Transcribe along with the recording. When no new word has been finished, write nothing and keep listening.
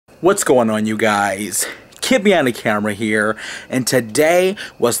What's going on, you guys? KidBehindACamera here, and today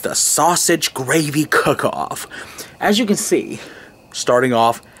was the sausage gravy cook-off. As you can see, starting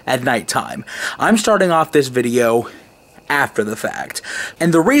off at nighttime. I'm starting off this video after the fact.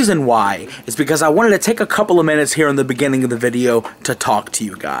 And the reason why is because I wanted to take a couple of minutes here in the beginning of the video to talk to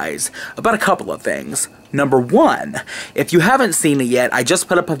you guys about a couple of things. Number one, if you haven't seen it yet, I just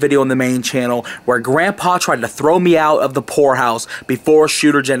put up a video on the main channel where Grandpa tried to throw me out of the poorhouse before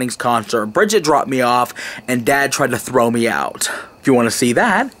Shooter Jennings concert. Bridget dropped me off and Dad tried to throw me out. If you want to see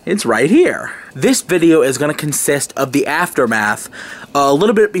that, it's right here. This video is going to consist of the aftermath, a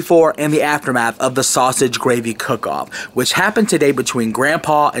little bit before and the aftermath of the sausage gravy cook-off, which happened today between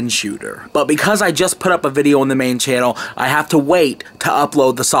Grandpa and Shooter. But because I just put up a video on the main channel, I have to wait to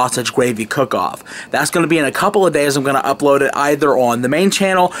upload the sausage gravy cook-off. That's going to be in a couple of days. I'm going to upload it either on the main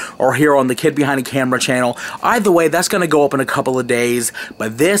channel or here on the KidBehindACamera channel. Either way, that's going to go up in a couple of days,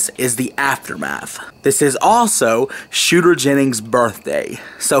 but this is the aftermath. This is also Shooter Jennings' birthday.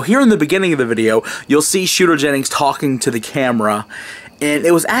 So here in the beginning of the video, you'll see Shooter Jennings talking to the camera, and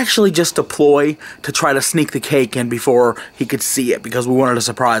it was actually just a ploy to try to sneak the cake in before he could see it because we wanted to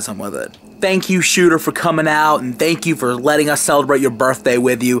surprise him with it. Thank you, Shooter, for coming out, and thank you for letting us celebrate your birthday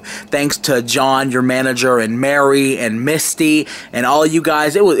with you. Thanks to John, your manager, and Mary, and Misty, and all you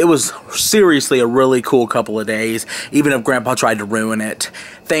guys. It was seriously a really cool couple of days, even if Grandpa tried to ruin it.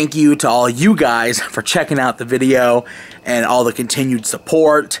 Thank you to all you guys for checking out the video and all the continued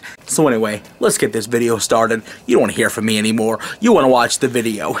support. So anyway, let's get this video started. You don't want to hear from me anymore. You want to watch the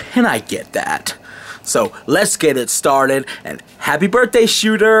video, and I get that. So let's get it started, and happy birthday,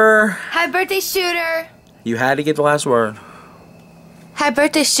 Shooter! Happy birthday, Shooter! You had to get the last word. Happy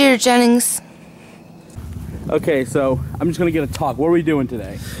birthday, Shooter Jennings. Okay, so I'm just gonna get a talk. What are we doing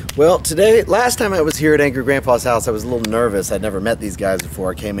today? Well, today, last time I was here at Angry Grandpa's house, I was a little nervous. I'd never met these guys before.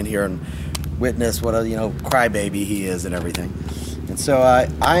 I came in here and witnessed what a, crybaby he is and everything. And so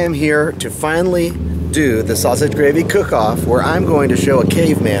I am here to finally do the sausage gravy cook-off where I'm going to show a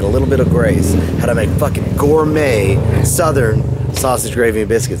caveman a little bit of grace how to make fucking gourmet southern sausage gravy and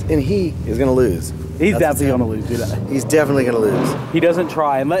biscuits. And he is going to lose. He's definitely going to lose, dude. He's definitely going to lose. He doesn't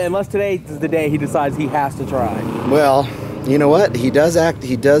try, unless today is the day he decides he has to try. Well, you know what? He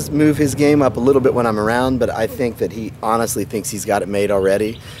does move his game up a little bit when I'm around, but I think that he honestly thinks he's got it made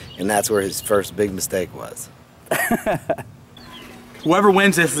already, and that's where his first big mistake was. Whoever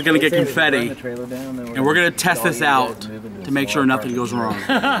wins this is going to get confetti, and we're going to test this out to make sure nothing goes wrong.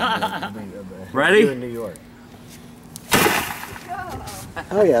 Ready? In New York.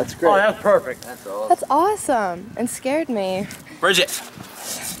 Oh yeah, that's great. Oh, that's perfect. That's awesome, and scared me. Bridget,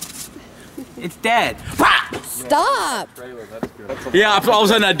 it's dead. Stop! Yeah, all of a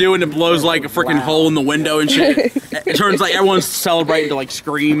sudden I do, and it blows like a freaking hole in the window and shit. It turns like everyone's celebrating to like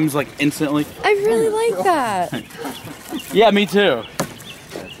screams like instantly. I really like that. Yeah, me too.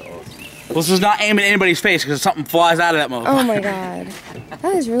 Well, this is not aimed at anybody's face because something flies out of that motherfucker. Oh my god.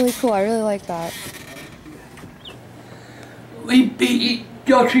 That is really cool. I really like that.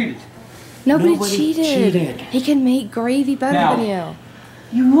 Y'all cheated. Nobody cheated. He can make gravy better than you.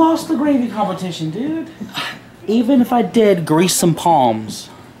 You lost the gravy competition, dude. Even if I did grease some palms.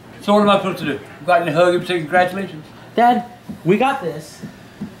 So what am I supposed to do? Go out and hug him and say congratulations? Dad, we got this.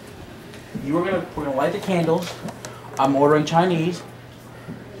 We're gonna light the candles. I'm ordering Chinese.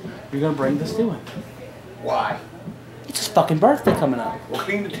 You're gonna bring this to him. Why? It's his fucking birthday coming up. We'll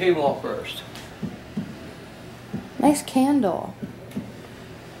clean the table off first. Nice candle.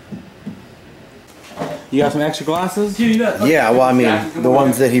 You got some extra glasses? Yeah, well, I mean, the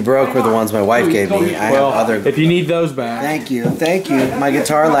ones that he broke were the ones my wife gave me. I have other. If you need those back. Thank you. My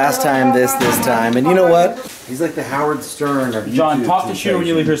guitar last time, this time, and you know what? He's like the Howard Stern of YouTube. John, talk to Shooter when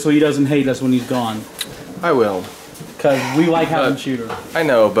you leave here so he doesn't hate us when he's gone. I will. Because we like having Shooter. I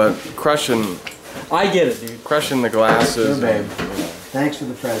know, but crushing... I get it, dude. Crushing the glasses... Sure, babe. Thanks for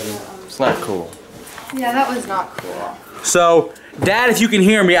the present. It's not cool. Yeah, that was not cool. So, Dad, if you can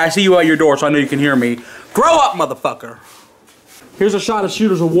hear me, I see you at your door, so I know you can hear me. Grow up, motherfucker. Here's a shot of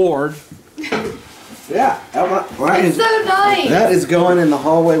Shooter's award. Yeah. It's so nice. That is going in the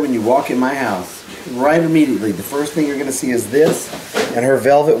hallway when you walk in my house. Right immediately. The first thing you're going to see is this and her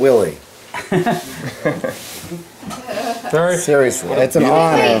Velvet Willie. Seriously, it's an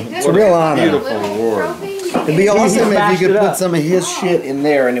honor. It's a real honor. Beautiful award. It'd be awesome if you could put some of his shit in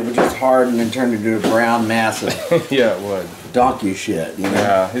there and it would just harden and turn into a brown mass of Yeah, it would. donkey shit, you know?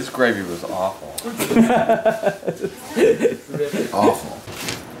 Yeah, his gravy was awful. Awful.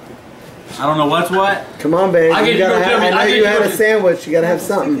 I don't know what's what. Come on, babe. I guess You gotta you have, tell me- I know I guess you you had a go- sandwich. You gotta have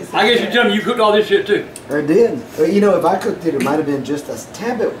something. I guess you tell me you cooked all this shit too. I did. But you know, if I cooked it, it might have been just a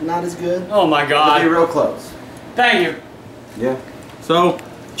tad bit not as good. Oh my It'd be God. real close. Thank you. Yeah. So,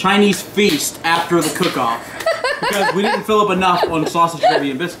 Chinese feast after the cook-off. Because we didn't fill up enough on sausage, gravy,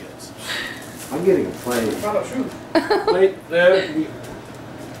 and biscuits. I'm getting a plate. Wait, there.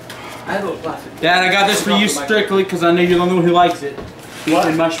 I have a little plastic. Dad, I got this for you strictly because I know you're the only one who likes it. Beef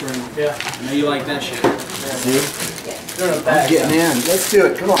and mushroom. Yeah. I know you like that shit. See? I'm getting in. Let's do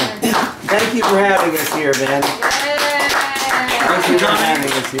it. Come on. Thank you for having us here, man. Thank you for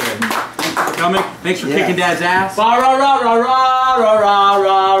having us here. Coming. Thanks for Yeah. kicking Dad's ass. Rah rah rah rah rah rah rah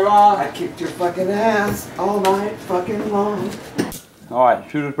rah rah. I kicked your fucking ass all night fucking long. All right,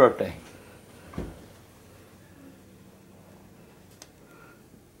 Shooter's birthday.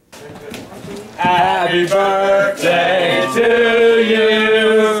 Happy birthday to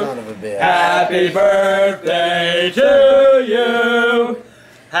you. Son of a bitch. Happy birthday to you.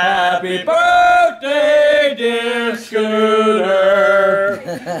 Happy birthday, dear Scooter.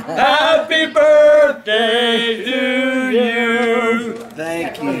 Happy birthday to you.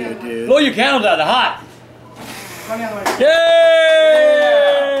 Thank you, dude. Blow your candles out, they're hot. Yay!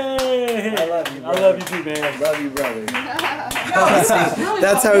 I love you, I love you too, man. Love you, brother.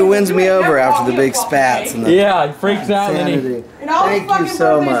 That's how he wins me over after the big spats and the Yeah, he freaks out and then he... insanity. Thank you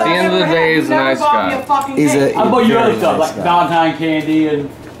so much. At the end of the day, he's a nice guy. He's a I bought you very other stuff, nice like guy. Valentine candy and...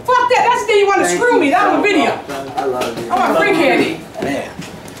 Fuck that, that's the day you want to screw me. That was a video. I love you. I want free candy. Man.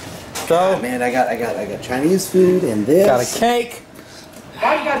 So, man, I got Chinese food and this. Got a cake.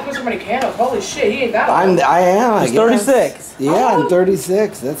 Why you guys put so many candles? Holy shit, he ain't that old. I am. I He's guess. 36. Yeah, I'm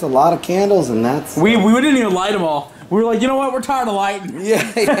 36. That's a lot of candles, and that's. We didn't even light them all. We were like, you know what? We're tired of lighting.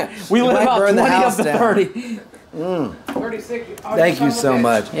 Yeah. We lit Might about burn 20 the of house the down. 30. 36. Oh, Thank son you of a so bitch.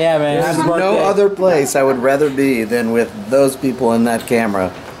 much. Yeah, man. There's Happy no birthday. other place I would rather be than with those people in that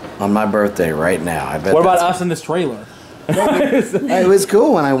camera on my birthday right now. I bet. What about that's- us in this trailer? It was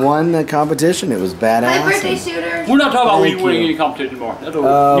cool when I won the competition. It was badass. Happy birthday, and- Shooter. We're not talking about Thank we winning you. any competition anymore. That's over.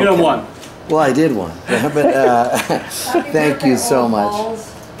 Oh, You know okay. one. Well, I did one, but thank you so much.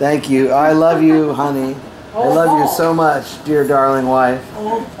 Thank you. I love you, honey. I love you so much, dear darling wife.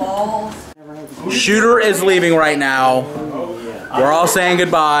 Shooter is leaving right now. We're all saying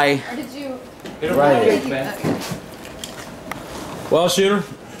goodbye. Or did you? Right. Well, Shooter,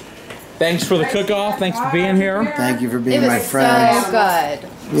 thanks for the cook-off. Thanks for being here. Thank you for It being was my friend. so good.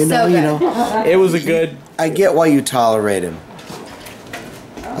 You know, so good. you know. It was a good. I get why you tolerate him.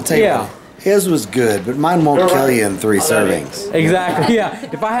 I'll tell you Yeah. what. His was good, but mine won't kill you in 3 servings. Exactly. Yeah.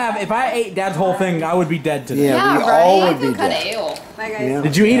 If I ate Dad's whole thing, I would be dead today. Yeah, we right? all I would feel be kind of dead. ill. Yeah.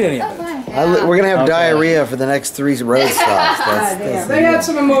 Did you eat any of it? We're gonna have Okay. diarrhea for the next 3 road stops. That's the They had deal.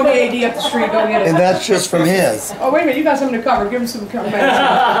 some Emoji AD up the street. Go get it. And that's just from his. Oh, wait a minute. You got something to cover. Give him some cover.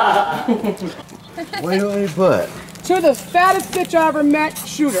 What do you put? To the fattest bitch I ever met,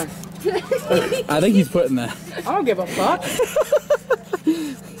 Shooter. I think he's putting that. I don't give a fuck.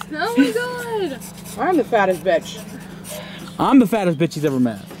 Oh my god. I'm the fattest bitch. I'm the fattest bitch he's ever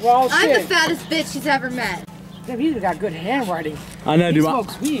met. Well, I'm the shit. fattest bitch she's ever met. Damn, he's got good handwriting. I know, He dude.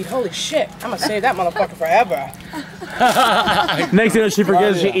 smokes weed. Holy shit. I'm gonna save that motherfucker forever. Next thing she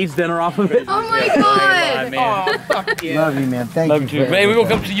forgets, she eats dinner off of it. Oh my god. Oh, fuck you. Love you, man. Thank you. Dude, man, we will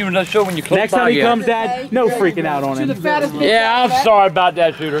come to you and let's show when you close Next time he comes, Dad, no freaking out on To the him. fattest bitch Yeah, I ever I'm met. sorry about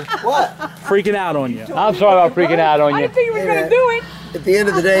that, Shooter. What? Freaking out on you. I'm sorry about freaking out on I you. didn't think you were Hey, gonna man. do it. At the end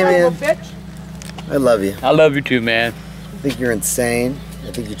of the day, Son man, of a bitch. I love you. I love you too, man. I think you're insane.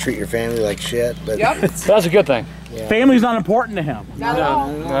 I think you treat your family like shit, but Yep. That's a good thing. Family's not important to him. Not at all.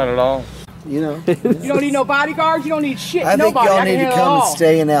 Not at all. you know. You don't need no bodyguards. You don't need shit. I think Nobody. y'all I can need to handle it come and all.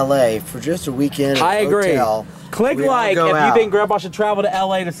 stay in LA for just a weekend at I a agree. hotel. Click We all like go if you out. think Grandpa should travel to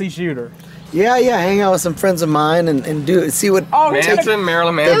LA to see Shooter. Yeah, hang out with some friends of mine and see what. Oh, he's gonna- Manson,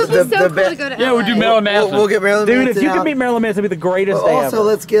 Marilyn It would Manson. be so the cool to go to Yeah, LA. we do Marilyn Manson. We'll get Marilyn Dude, Manson if you out. could meet Marilyn Manson, it'd be the greatest day Also, ever.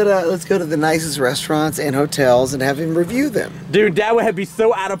 let's go to the nicest restaurants and hotels and have him review them. Dude, Dad would be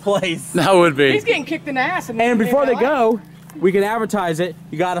so out of place. That would be. He's getting kicked in the ass. And before they go, we can advertise it.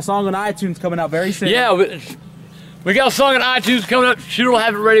 You got a song on iTunes coming out very soon. Yeah, we got a song on iTunes coming up. Shooter will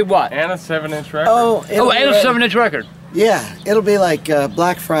have it ready what? And a 7-inch record. Oh, Oh, and a 7-inch record. Yeah, it'll be like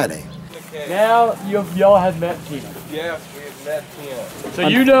Black Friday. Now y'all have met Tina. Yes, we have met Tina. So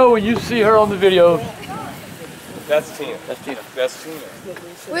you know when you see her on the video, That's Tina. that's Tina. That's Tina.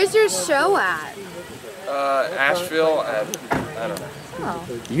 Where's your show at? Asheville at, I don't know,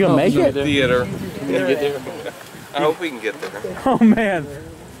 You gonna make it? theater. You get there. I hope we can get there. Oh man.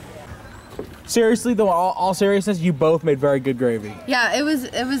 seriously, though, all seriousness, you both made very good gravy. Yeah, it was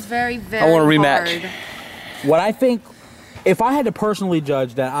very, very I want a rematch. hard. What I think, if I had to personally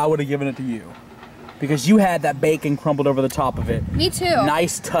judge that, I would have given it to you. Because you had that bacon crumbled over the top of it. Me too.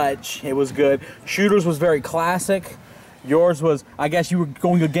 Nice touch. It was good. Shooter's was very classic. Yours was, I guess you were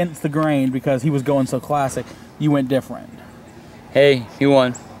going against the grain because he was going so classic. You went different. Hey, he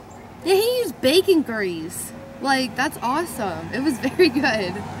won. Yeah, he used bacon grease. Like, that's awesome. It was very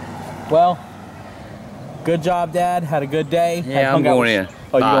good. Well, good job, Dad. Had a good day. Yeah, I'm going in.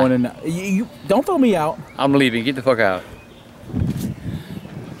 Oh, Bye. you're going in now. You don't throw me out. I'm leaving. Get the fuck out.